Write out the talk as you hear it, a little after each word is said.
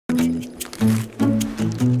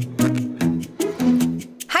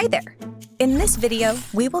In this video,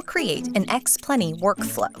 we will create an Xplenty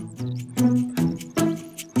workflow.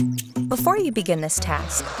 Before you begin this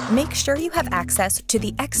task, make sure you have access to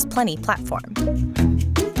the Xplenty platform.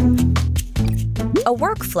 A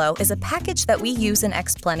workflow is a package that we use in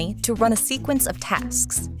Xplenty to run a sequence of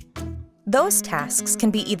tasks. Those tasks can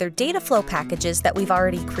be either dataflow packages that we've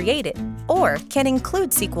already created, or can include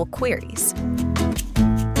SQL queries.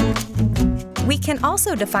 We can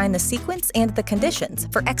also define the sequence and the conditions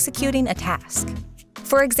for executing a task.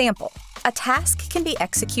 For example, a task can be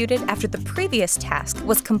executed after the previous task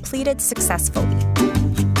was completed successfully.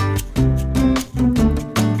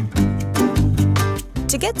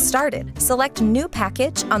 To get started, select New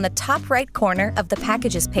Package on the top right corner of the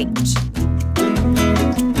Packages page.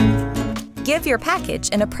 Give your package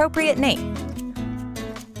an appropriate name.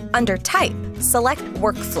 Under Type, select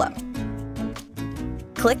Workflow.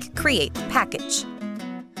 Click Create Package.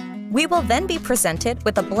 We will then be presented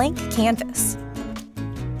with a blank canvas.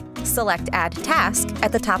 Select Add Task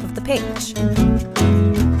at the top of the page.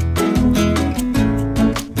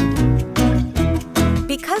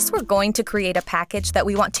 Because we're going to create a package that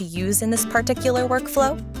we want to use in this particular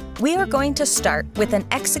workflow, we are going to start with an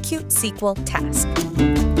Execute SQL task.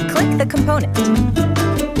 Click the component.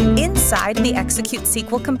 Inside the Execute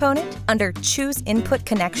SQL component, under Choose Input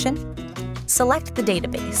Connection, select the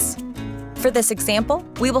database. For this example,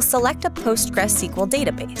 we will select a PostgreSQL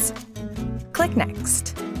database. Click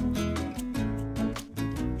Next.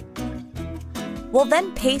 We'll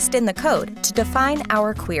then paste in the code to define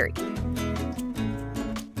our query.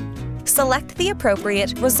 Select the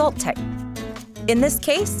appropriate result type. In this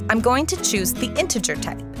case, I'm going to choose the integer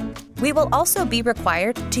type. We will also be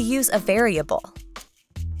required to use a variable.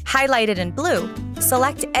 Highlighted in blue,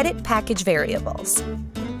 select Edit Package Variables.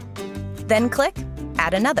 Then click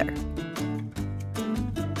Add Another.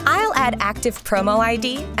 I'll add Active Promo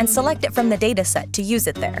ID and select it from the dataset to use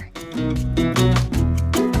it there.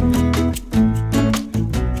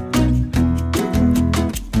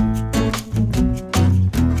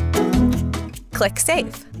 Click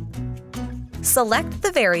Save. Select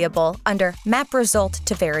the variable under Map Result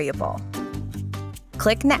to Variable.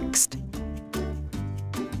 Click Next.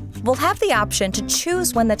 We'll have the option to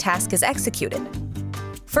choose when the task is executed.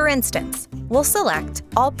 For instance, we'll select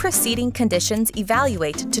All preceding conditions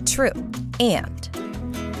evaluate to true, and.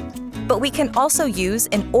 But we can also use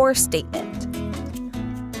an OR statement.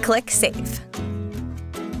 Click Save.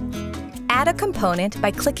 Add a component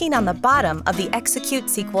by clicking on the bottom of the Execute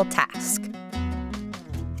SQL task.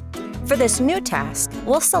 For this new task,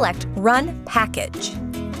 we'll select Run Package.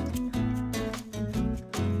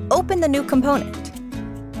 Open the new component.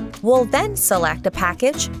 We'll then select a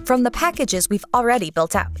package from the packages we've already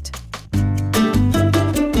built out.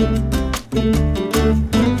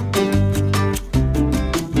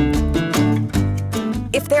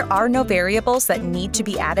 If there are no variables that need to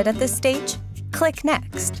be added at this stage, click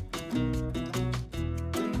Next.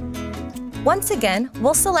 Once again,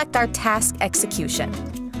 we'll select our task execution.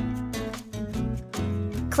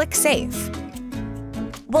 Click Save.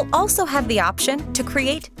 We'll also have the option to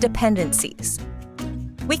create dependencies.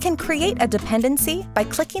 We can create a dependency by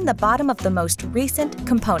clicking the bottom of the most recent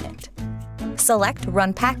component. Select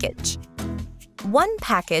Run Package. One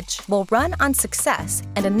package will run on success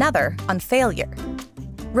and another on failure.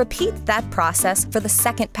 Repeat that process for the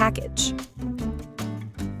second package.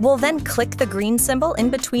 We'll then click the green symbol in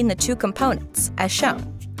between the two components, as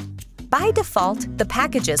shown. By default, the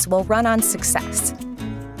packages will run on success.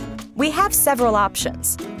 We have several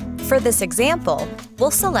options. For this example,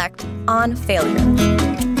 we'll select On Failure.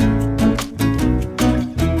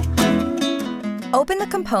 Open the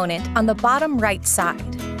component on the bottom right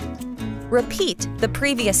side. Repeat the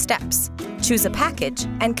previous steps, choose a package,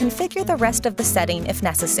 and configure the rest of the setting if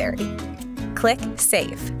necessary. Click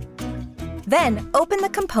Save. Then open the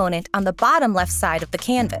component on the bottom left side of the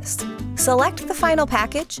canvas. Select the final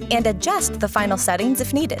package and adjust the final settings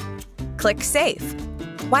if needed. Click Save.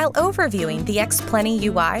 While overviewing the Xplenty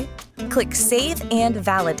UI, click Save and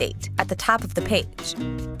Validate at the top of the page.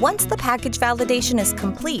 Once the package validation is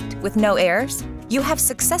complete with no errors, you have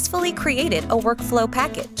successfully created a workflow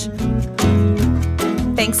package.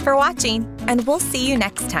 Thanks for watching, and we'll see you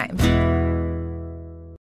next time.